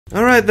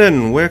Alright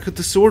then, where could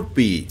the sword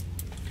be?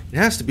 It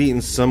has to be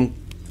in some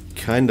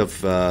kind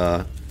of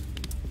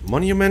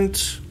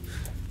monument.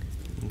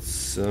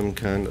 Some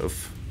kind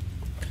of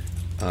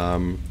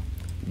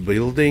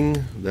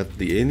building that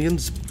the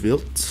aliens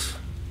built.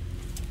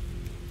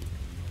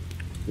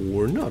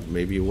 Or not.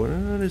 Maybe what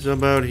is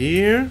about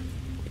here?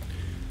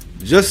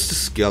 Just a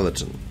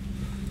skeleton.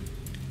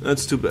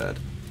 That's too bad.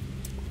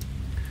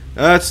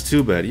 That's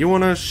too bad. You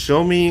wanna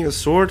show me a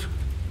sword?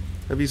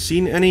 Have you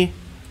seen any?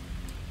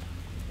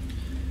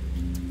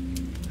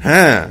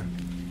 Huh.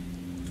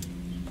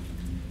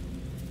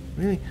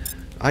 Really?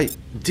 I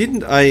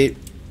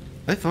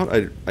thought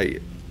I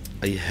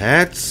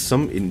had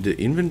some in the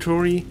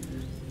inventory.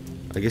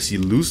 I guess you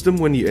lose them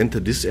when you enter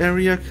this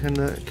area.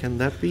 Can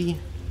that be?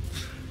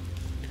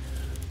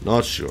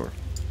 Not sure.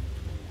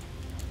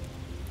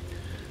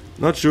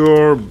 Not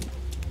sure.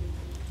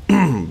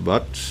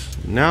 But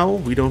now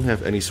we don't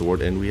have any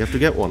sword and we have to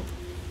get one.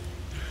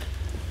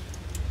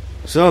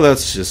 So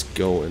let's just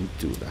go and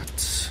do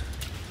that.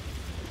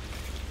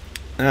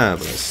 Ah,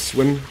 but I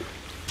swim.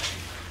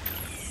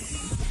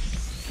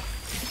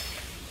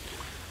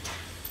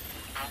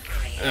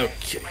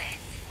 Okay.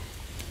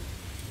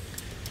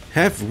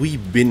 Have we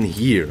been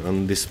here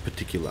on this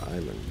particular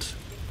island?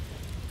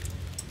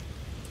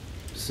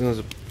 This is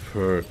a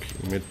perk.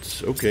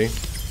 Okay.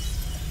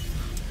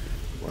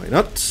 Why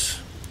not?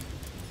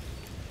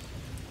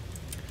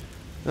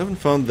 I haven't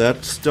found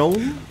that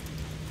stone.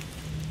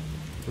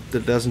 But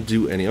that doesn't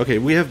do any. Okay,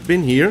 we have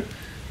been here.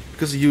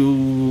 Because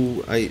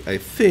I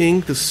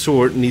think the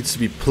sword needs to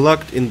be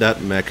plugged in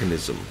that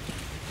mechanism.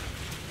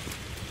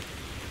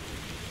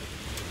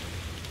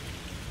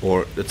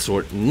 Or that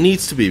sword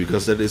needs to be,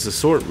 because that is a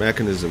sword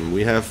mechanism.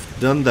 We have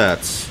done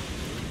that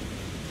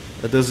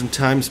a dozen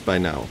times by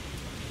now.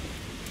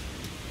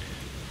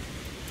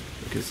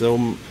 Okay,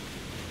 so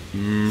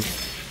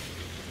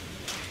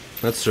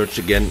let's search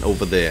again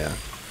over there.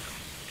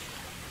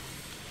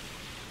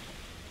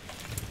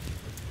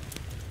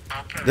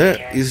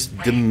 There is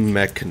the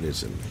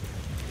mechanism.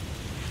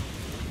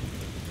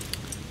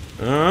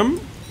 I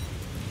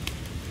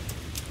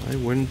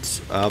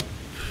went up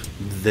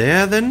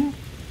there then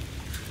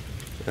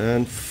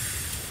and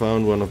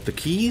found one of the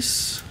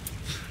keys.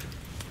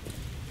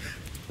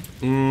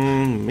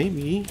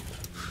 Maybe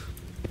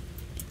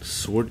the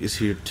sword is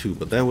here too,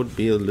 but that would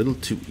be a little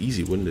too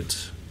easy, wouldn't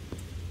it?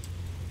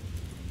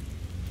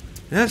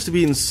 It has to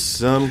be in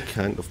some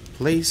kind of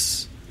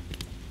place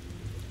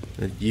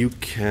that you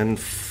can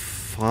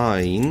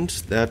find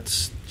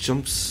that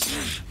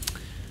jumps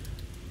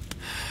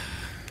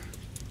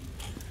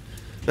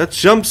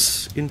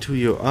into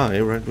your eye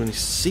right when you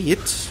see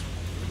it,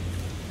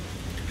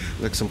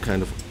 like some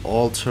kind of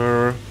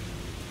altar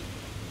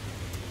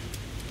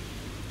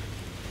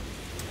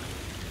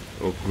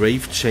or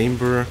grave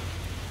chamber.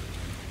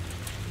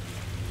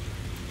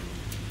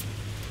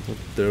 But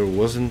there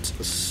wasn't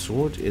a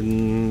sword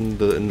in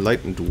the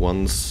enlightened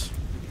one's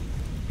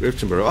grave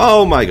chamber.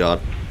 Oh my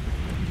god!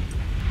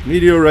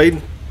 Meteor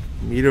rain,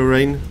 meteor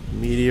rain,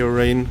 meteor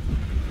rain.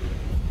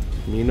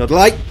 Me not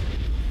like.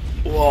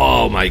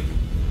 Oh my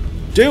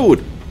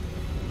dude,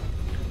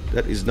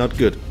 that is not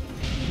good.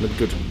 Not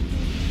good.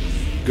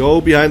 Go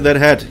behind that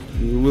head.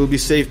 You will be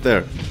safe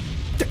there.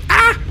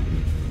 Ah!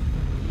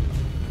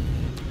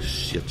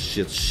 Shit,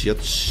 shit,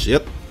 shit,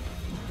 shit.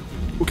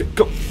 Okay,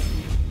 go.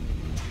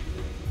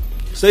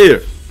 Stay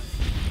here.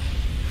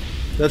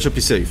 That should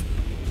be safe.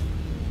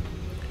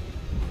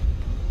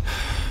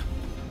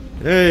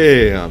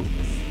 Hey,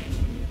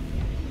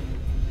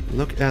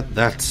 look at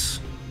that.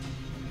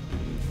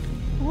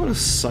 What a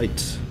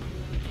sight.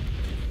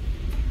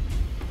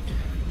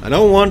 I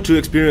don't want to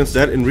experience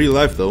that in real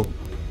life though.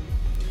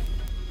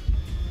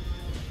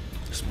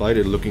 Despite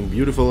it looking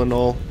beautiful and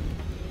all.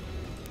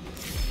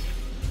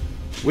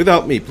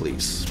 Without me,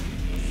 please.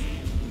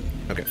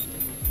 Okay.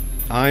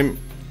 I'm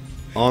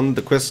on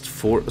the quest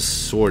for a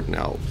sword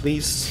now.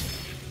 Please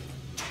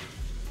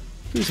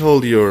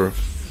hold your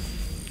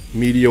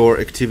meteor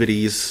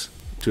activities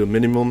to a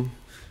minimum.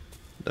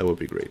 That would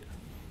be great.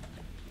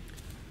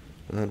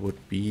 That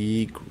would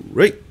be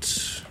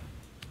great.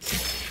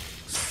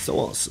 So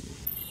awesome.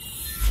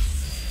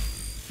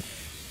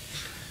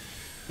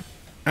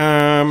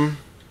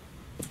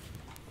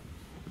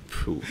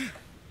 Phew.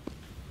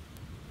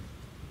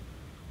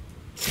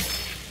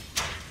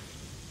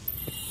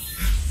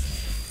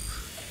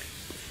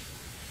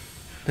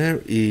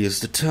 There is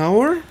the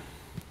tower.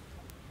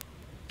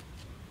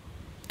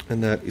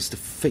 And that is the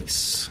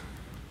face.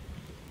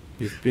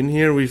 We've been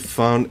here, we've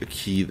found a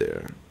key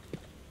there.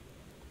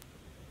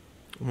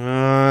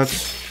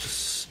 Let's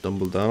just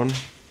stumble down.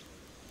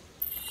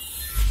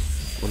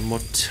 One more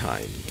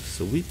time.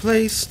 So we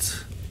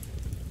placed.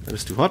 That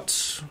is too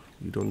hot.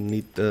 You don't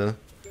need the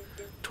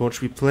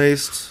torch we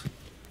placed.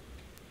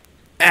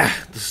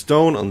 Ah! The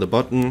stone on the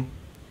button.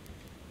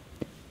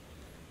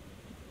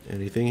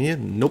 Anything here?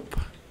 Nope.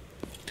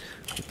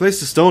 We placed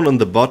the stone on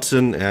the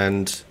button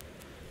and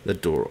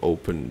that door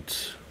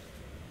opened.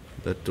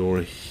 That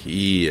door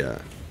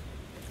here.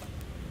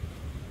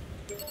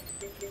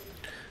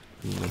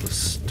 Another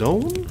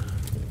stone.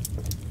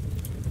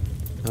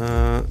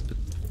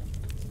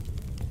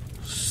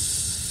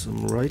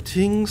 Some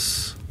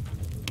writings.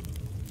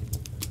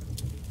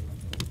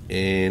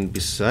 And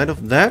beside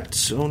of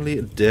that, only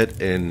a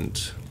dead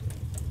end.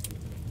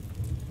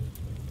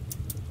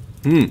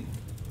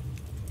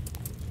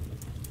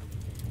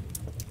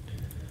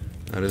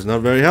 That is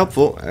not very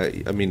helpful.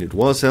 I mean, it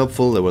was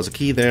helpful. There was a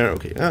key there.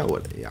 Okay.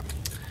 Yeah.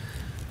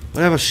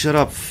 Whatever. Shut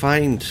up.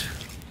 Find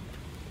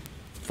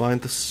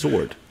the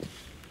sword.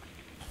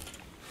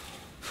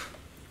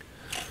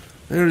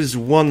 There is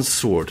one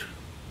sword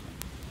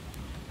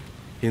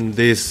in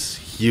this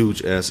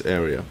huge ass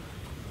area.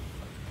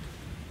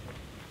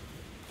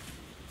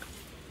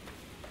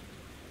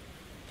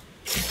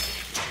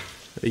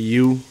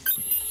 You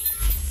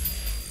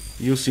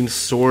using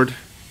sword?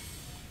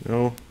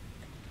 No.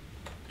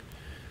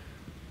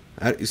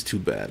 That is too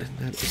bad.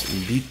 That is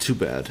indeed too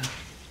bad.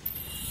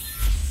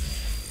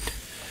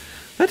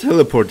 That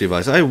teleport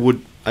device, I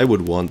would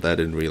want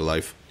that in real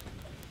life.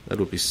 That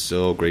would be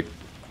so great.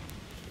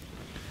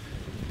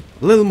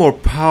 A little more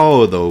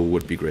power though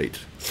would be great.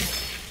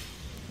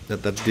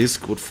 That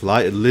disc would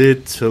fly a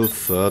little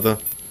further.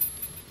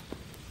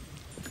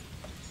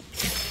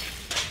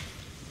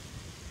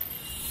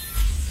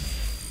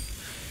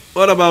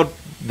 What about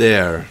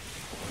there?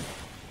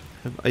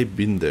 Have I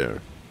been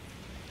there?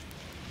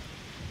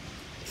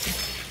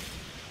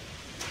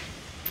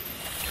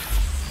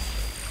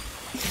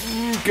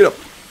 Get up.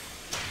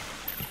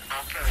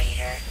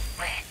 Operator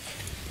wet.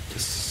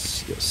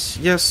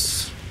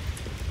 Yes.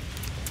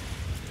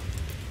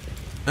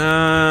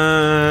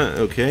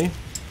 Okay.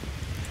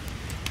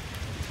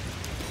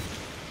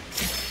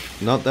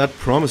 Not that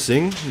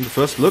promising in the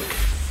first look.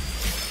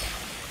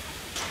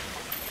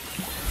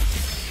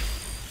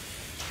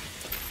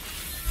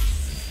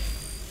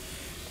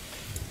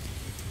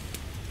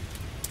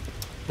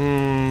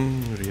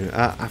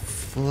 A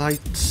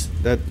flight,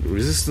 that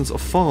resistance of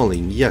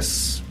falling,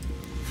 yes.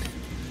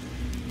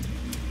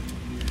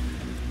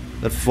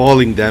 That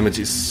falling damage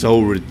is so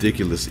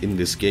ridiculous in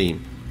this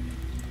game.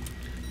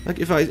 Like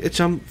if I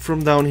jump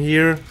from down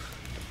here,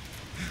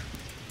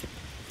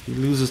 he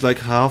loses like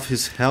half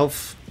his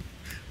health.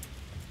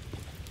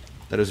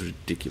 That is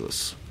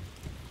ridiculous.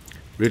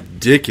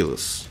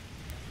 Ridiculous.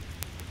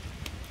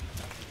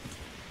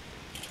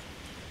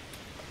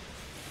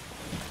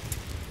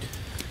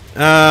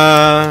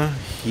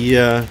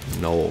 Here,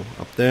 no.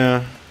 Up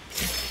there.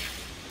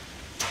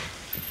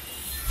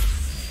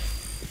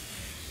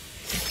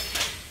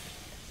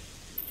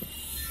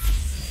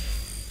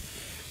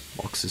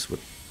 Boxes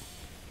with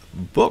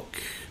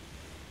book.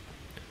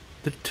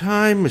 The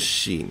Time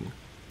Machine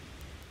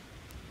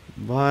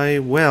by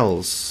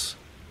Wells.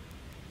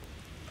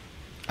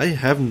 I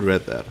haven't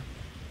read that.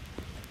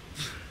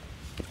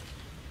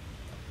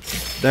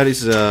 That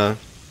is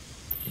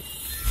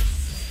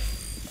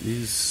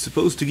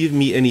supposed to give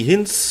me any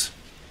hints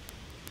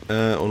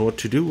on what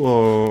to do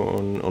or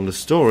on the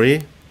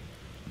story.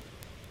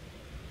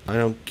 I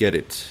don't get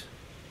it.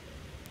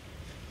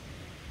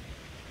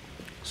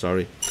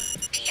 Sorry.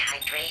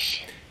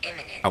 Dehydration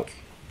imminent. Ow.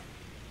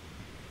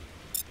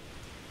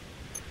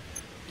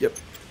 Yep.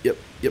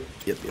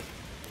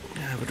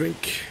 Have a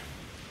drink.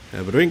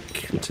 Have a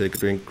drink. Take a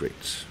drink.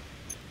 Great.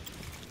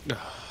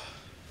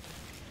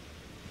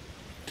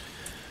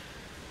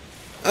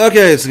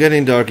 Okay, it's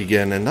getting dark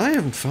again, and I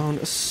haven't found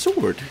a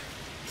sword.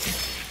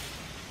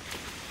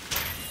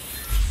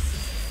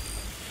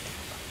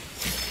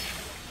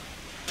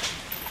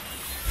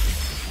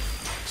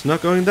 It's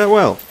not going that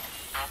well.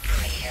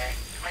 Operator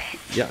wet.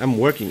 Yeah, I'm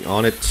working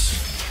on it.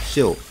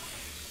 Chill.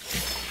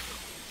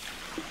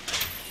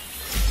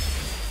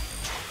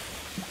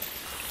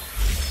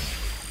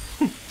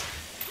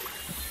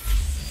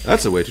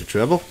 That's a way to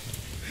travel.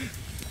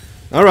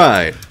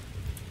 Alright.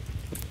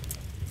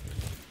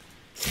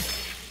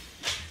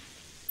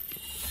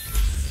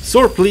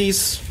 Sword,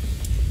 please.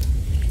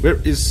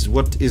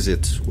 What is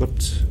it?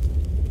 What?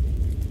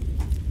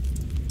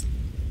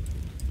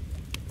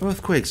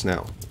 Earthquakes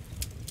now.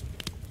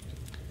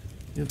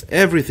 You have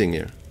everything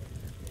here.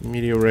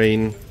 Meteor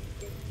rain,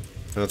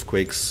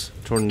 earthquakes,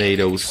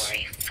 tornadoes.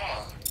 Inventory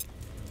full.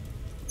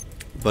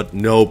 But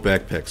no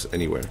backpacks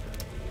anywhere.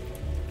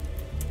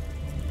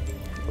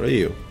 What are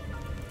you?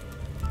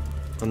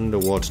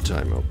 Underwater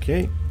time,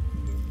 okay.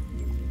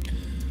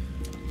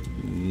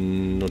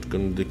 Not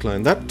gonna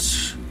decline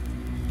that.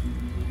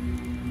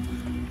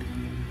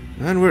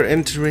 And we're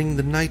entering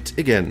the night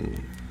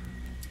again.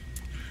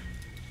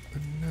 The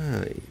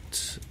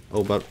night.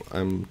 Oh, but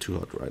I'm too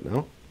hot right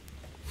now.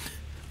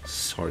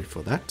 Sorry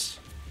for that.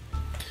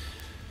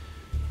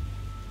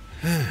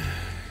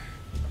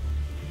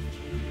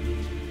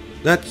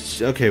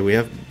 That's okay. We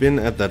have been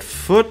at that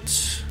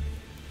foot.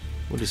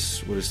 What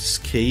is this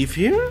cave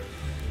here?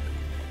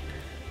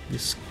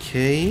 This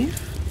cave.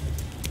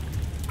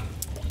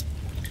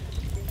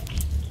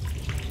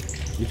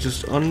 You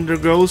just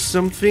undergo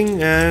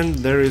something, and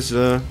there is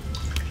the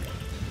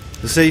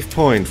save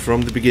point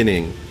from the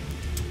beginning.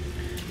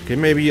 Okay,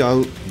 maybe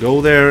I'll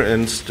go there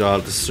and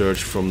start the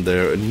search from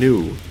there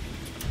anew.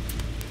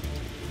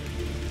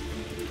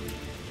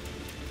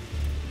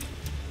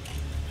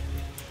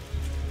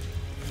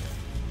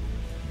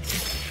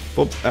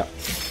 Bump.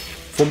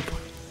 Thump.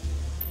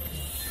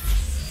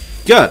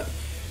 Good.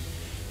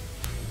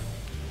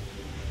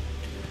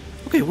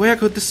 Okay, where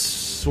could the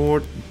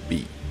sword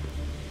be?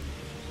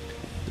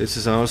 This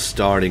is our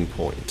starting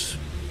point.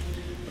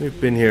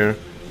 We've been here.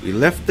 We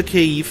left the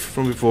cave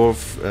from before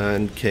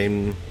and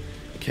came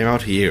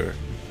out here.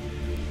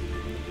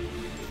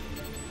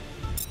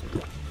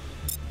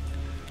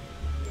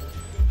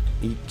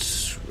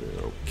 Eat.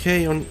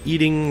 Okay, on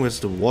eating. Where's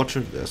the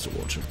water? There's the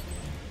water.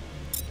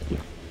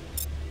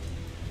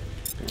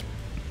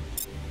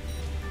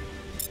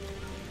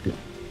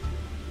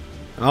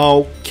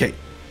 Okay.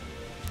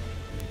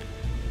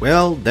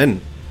 Well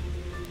then.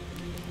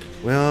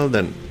 Well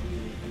then.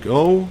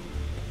 Go.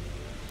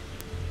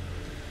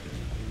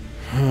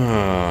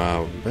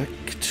 Back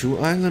to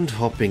island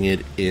hopping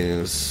it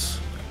is.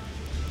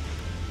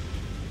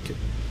 Okay.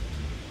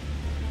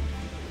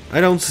 I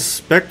don't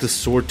suspect the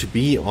sword to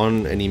be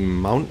on any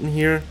mountain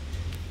here.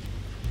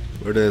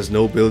 Where there's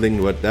no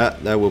building, but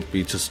that would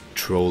be just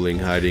trolling,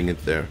 hiding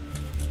it there.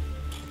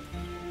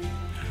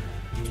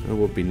 That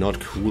would be not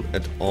cool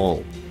at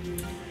all.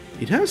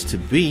 It has to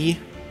be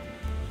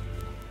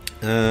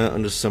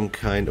under some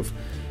kind of...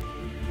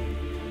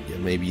 Yeah,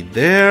 maybe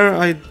there.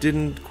 I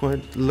didn't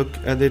quite look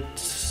at it.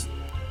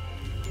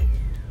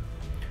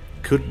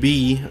 Could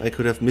be. I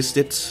could have missed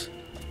it.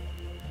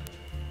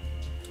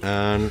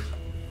 And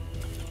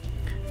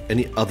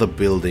any other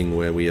building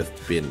where we have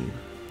been.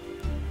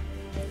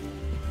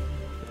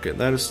 Okay,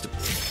 that is the...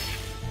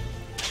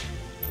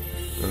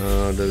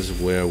 that is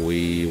where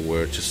we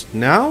were just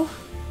now.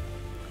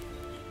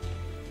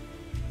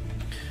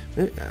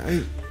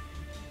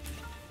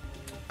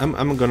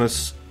 I'm gonna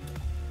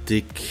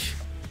stick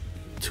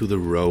to the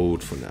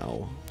road for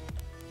now.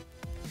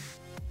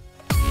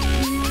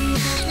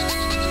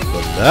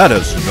 But that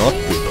has not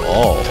been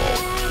all.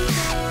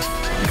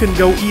 You can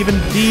go even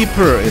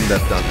deeper in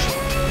that dungeon.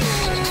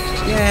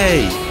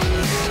 Yay!